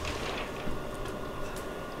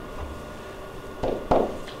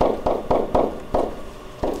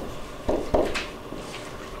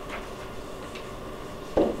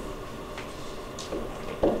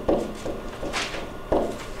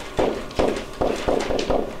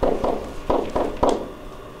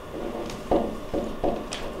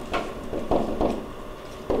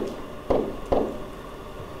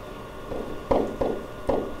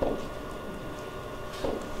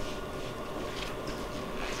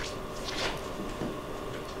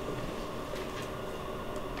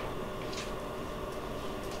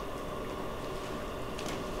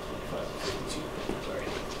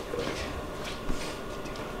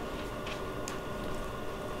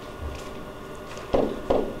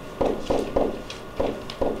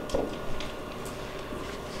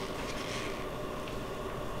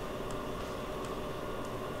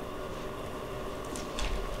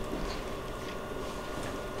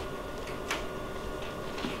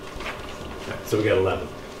 So we got 11.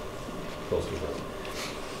 Close to 11.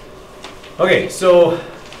 Okay, so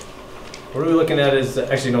what are we looking at is,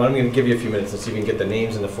 actually no, I'm going to give you a few minutes and see if we can get the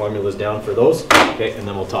names and the formulas down for those. Okay, and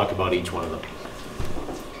then we'll talk about each one of them.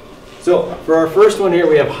 So for our first one here,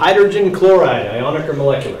 we have hydrogen chloride, ionic or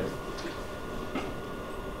molecular.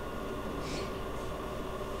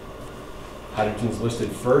 Hydrogen's listed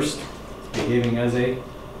first, behaving as a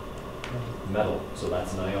metal, so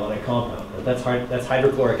that's an ionic compound. That's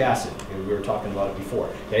hydrochloric acid. We were talking about it before.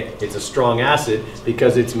 Okay, it's a strong acid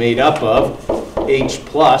because it's made up of H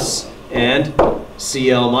plus and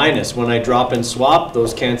Cl minus. When I drop and swap,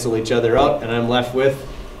 those cancel each other out, and I'm left with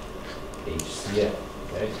HCl.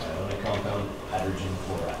 Okay, ionic compound, hydrogen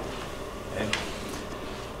chloride. Okay.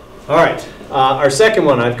 All right. Our second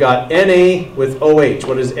one, I've got Na with OH.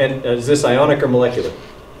 What is N? Is this ionic or molecular?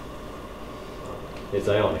 It's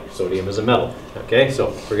ionic. Sodium is a metal. Okay,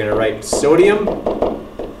 so we're going to write sodium,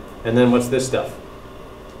 and then what's this stuff?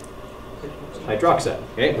 Hydroxide.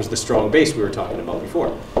 Okay, it was the strong base we were talking about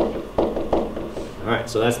before. All right,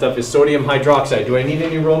 so that stuff is sodium hydroxide. Do I need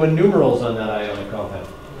any Roman numerals on that ionic compound?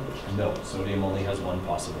 No, sodium only has one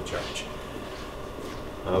possible charge.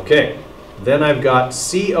 Okay, then I've got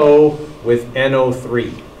CO with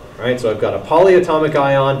NO3. All right, so I've got a polyatomic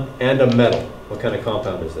ion and a metal. What kind of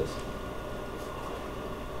compound is this?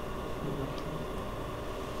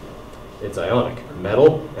 It's ionic.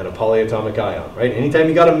 Metal and a polyatomic ion, right? Anytime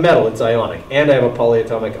you got a metal, it's ionic. And I have a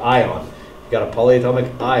polyatomic ion. If you got a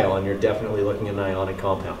polyatomic ion, you're definitely looking at an ionic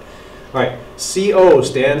compound. All right, CO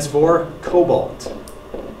stands for cobalt.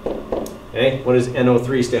 Okay, what does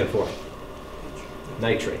NO3 stand for?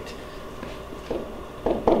 Nitrate.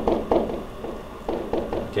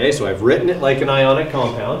 Okay, so I've written it like an ionic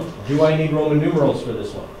compound. Do I need Roman numerals for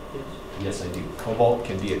this one? Yes, I do. Cobalt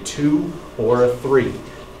can be a 2 or a 3.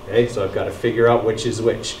 Okay, so I've got to figure out which is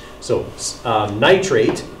which. So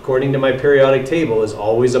nitrate, according to my periodic table, is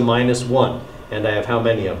always a -1. And I have how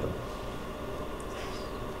many of them?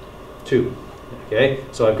 2. Okay,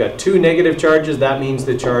 so I've got 2 negative charges. That means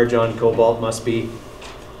the charge on cobalt must be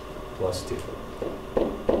 +2.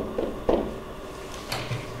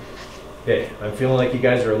 Okay, I'm feeling like you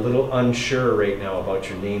guys are a little unsure right now about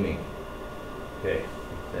your naming. Okay,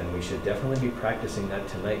 then we should definitely be practicing that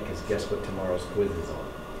tonight, because guess what tomorrow's quiz is on?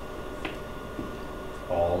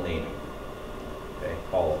 All naming. Okay,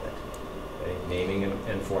 all of it. Okay, naming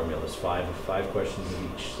and formulas. Five questions of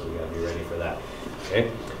each, so we gotta be ready for that.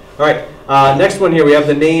 Okay. All right. Next one here, we have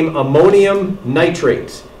the name ammonium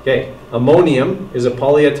nitrate. Okay, ammonium is a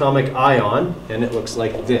polyatomic ion, and it looks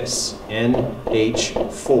like this: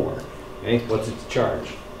 NH4. Okay, what's its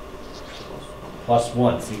charge?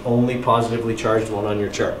 +1. It's the only positively charged one on your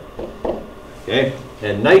chart. Okay,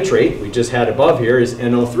 and nitrate we just had above here is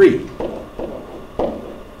NO3.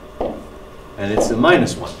 And it's a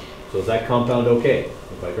 -1. So is that compound okay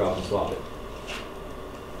if I drop and swap it?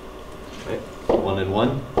 Right? 1 and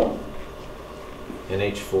 1.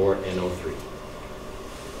 NH4, NO3.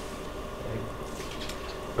 Okay.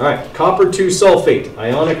 All right, copper 2 sulfate,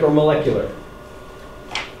 ionic or molecular?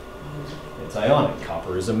 It's ionic.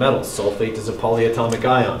 Copper is a metal. Sulfate is a polyatomic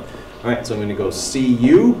ion. All right, so I'm going to go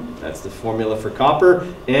Cu. That's the formula for copper.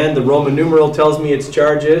 And the Roman numeral tells me its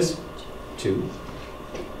charge is 2.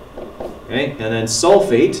 Okay, and then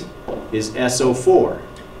sulfate is SO4,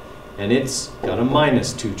 and it's got a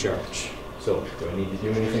 -2 charge. So do I need to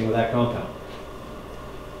do anything with that compound?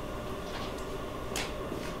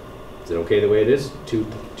 Is it okay the way it is? 2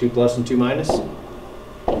 plus and 2 minus?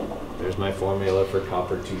 There's my formula for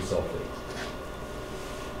copper 2 sulfate.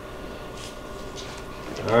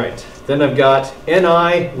 All right, then I've got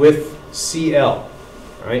Ni with Cl.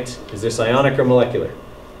 All right, is this ionic or molecular?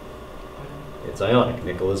 It's ionic.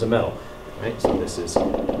 Nickel is a metal. Right, so this is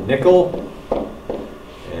nickel,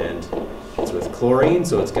 and it's with chlorine,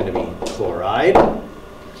 so it's going to be chloride.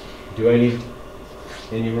 Do I need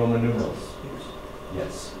any Roman numerals?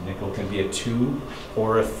 Yes. Nickel can be a 2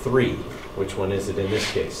 or a 3. Which one is it in this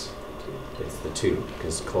case? It's the 2,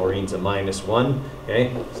 because chlorine's a -1. Okay,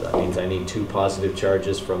 so that means I need 2 positive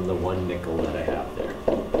charges from the 1 nickel that I have there.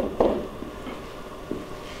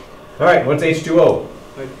 All right, what's H2O?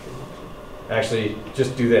 Actually,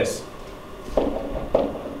 just do this.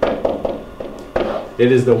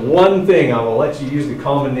 It is the one thing I will let you use the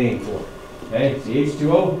common name for. Okay, it's the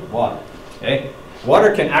H2O, water. Okay,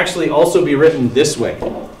 water can actually also be written this way.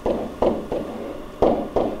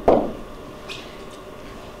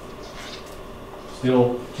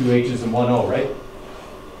 Still 2 H's and 1 O, right?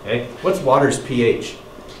 Okay, what's water's pH?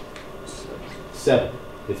 7.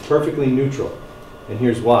 It's perfectly neutral, and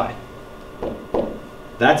here's why.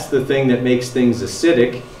 That's the thing that makes things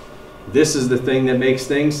acidic This is the thing that makes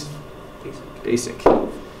things Basic. basic.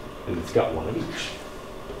 And it's got one of each.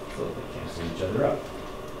 So they cancel each other out.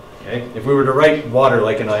 Okay? If we were to write water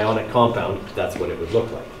like an ionic compound, that's what it would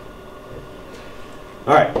look like.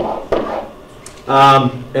 All right.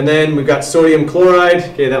 And then we've got sodium chloride.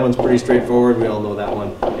 Okay, that one's pretty straightforward. We all know that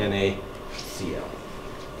one. NaCl.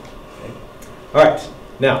 Okay. All right.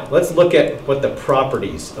 Now, let's look at what the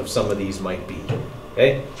properties of some of these might be.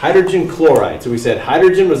 Okay? Hydrogen chloride. So we said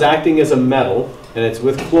hydrogen was acting as a metal, and it's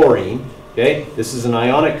with chlorine. Okay? This is an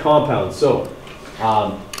ionic compound. So,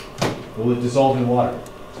 will it dissolve in water?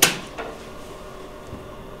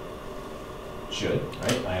 Should,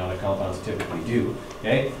 right? Ionic compounds typically do.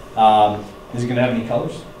 Okay? Is it going to have any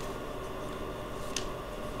colors?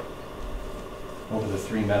 What were the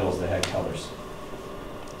three metals that had colors?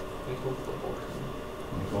 Nickel, cobalt.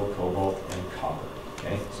 Nickel, cobalt, and copper.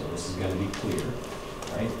 Okay, so this is going to be clear,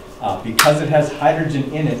 right? Because it has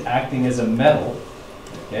hydrogen in it acting as a metal,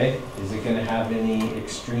 okay, is it going to have any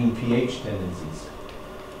extreme pH tendencies?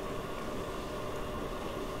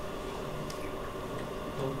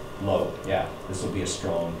 Low, yeah. This will be a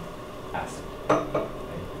strong acid, okay,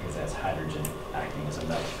 because it has hydrogen acting as a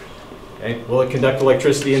metal. Okay, will it conduct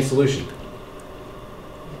electricity in solution?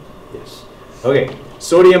 Yes. Okay,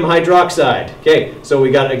 sodium hydroxide. Okay, so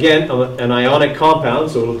we got, again, an ionic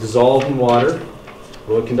compound, so it'll dissolve in water.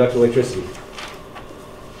 Will it conduct electricity?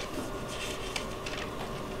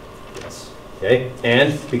 Yes. Okay,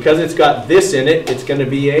 and because it's got this in it, it's going to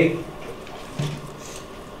be a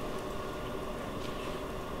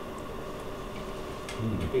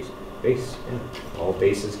base. Yeah. All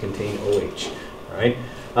bases contain OH. All right.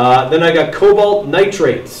 Then I got cobalt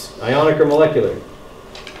nitrates, ionic or molecular.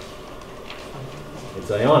 It's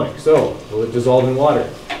ionic. So, will it dissolve in water?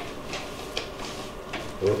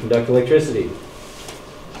 Will it conduct electricity?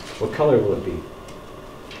 What color will it be?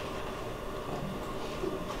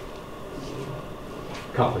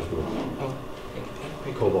 Copper's blue. Oh,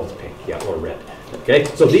 pink. Cobalt's pink, yeah, or red. Okay,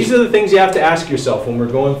 so these are the things you have to ask yourself when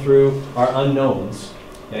we're going through our unknowns,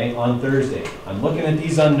 okay, on Thursday. I'm looking at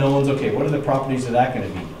these unknowns, okay, what are the properties of that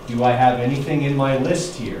going to be? Do I have anything in my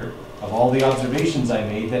list here of all the observations I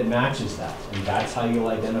made that matches that? And that's how you'll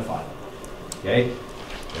identify them. Okay,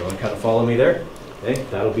 everyone kind of follow me there? Okay,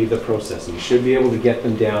 that'll be the process. You should be able to get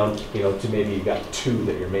them down, you know, to maybe you've got two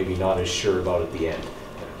that you're maybe not as sure about at the end.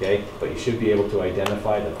 Okay, but you should be able to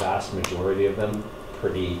identify the vast majority of them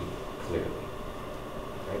pretty clearly.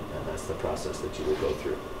 Right? And that's the process that you will go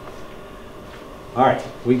through. All right,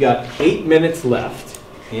 we got 8 minutes left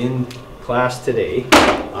in class today.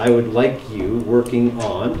 I would like you working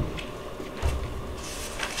on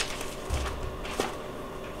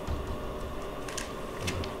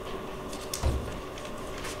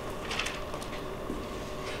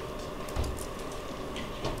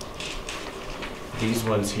these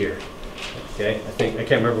ones here. Okay, I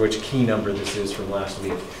can't remember which key number this is from last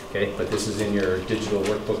week. Okay, but this is in your digital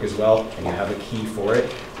workbook as well, and you have a key for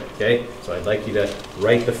it. Okay, so I'd like you to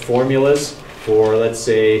write the formulas for, let's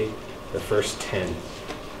say, the first 10.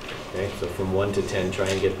 Okay, so from 1 to 10, try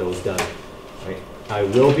and get those done. Right. I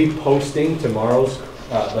will be posting tomorrow's,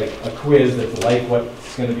 like a quiz that's like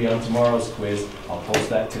what's going to be on tomorrow's quiz. I'll post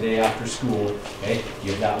that today after school. Okay,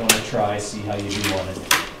 give that one a try, see how you do on it.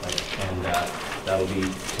 Right. And that'll be,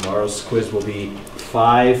 tomorrow's quiz will be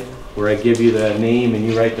 5, where I give you the name and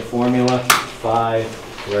you write the formula. 5,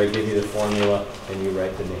 where I give you the formula and you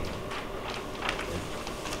write the name.